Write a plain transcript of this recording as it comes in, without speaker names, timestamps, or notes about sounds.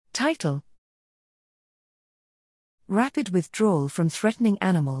Title: Rapid withdrawal from threatening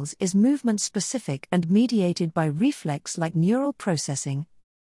animals is movement-specific and mediated by reflex-like neural processing.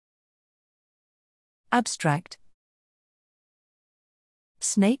 Abstract: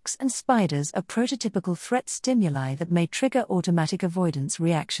 Snakes and spiders are prototypical threat stimuli that may trigger automatic avoidance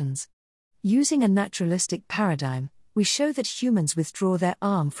reactions. Using a naturalistic paradigm, we show that humans withdraw their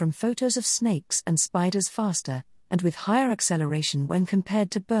arm from photos of snakes and spiders faster, and with higher acceleration when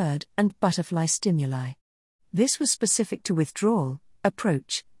compared to bird and butterfly stimuli. This was specific to withdrawal,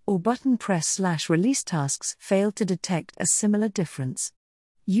 approach, or button press/release tasks failed to detect a similar difference.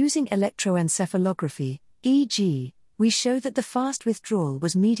 Using electroencephalography, e.g., we show that the fast withdrawal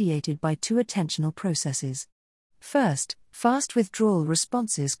was mediated by two attentional processes. First, fast withdrawal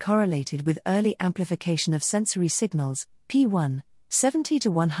responses correlated with early amplification of sensory signals, P1, 70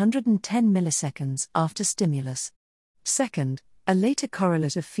 to 110 milliseconds after stimulus. Second, a later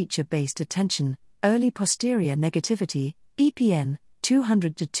correlate of feature-based attention, early posterior negativity, EPN,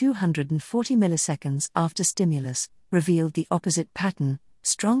 200 to 240 milliseconds after stimulus, revealed the opposite pattern.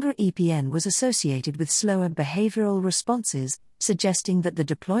 Stronger EPN was associated with slower behavioral responses, suggesting that the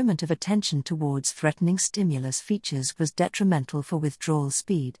deployment of attention towards threatening stimulus features was detrimental for withdrawal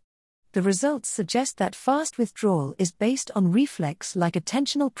speed. The results suggest that fast withdrawal is based on reflex-like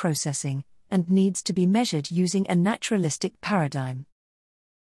attentional processing, and needs to be measured using a naturalistic paradigm.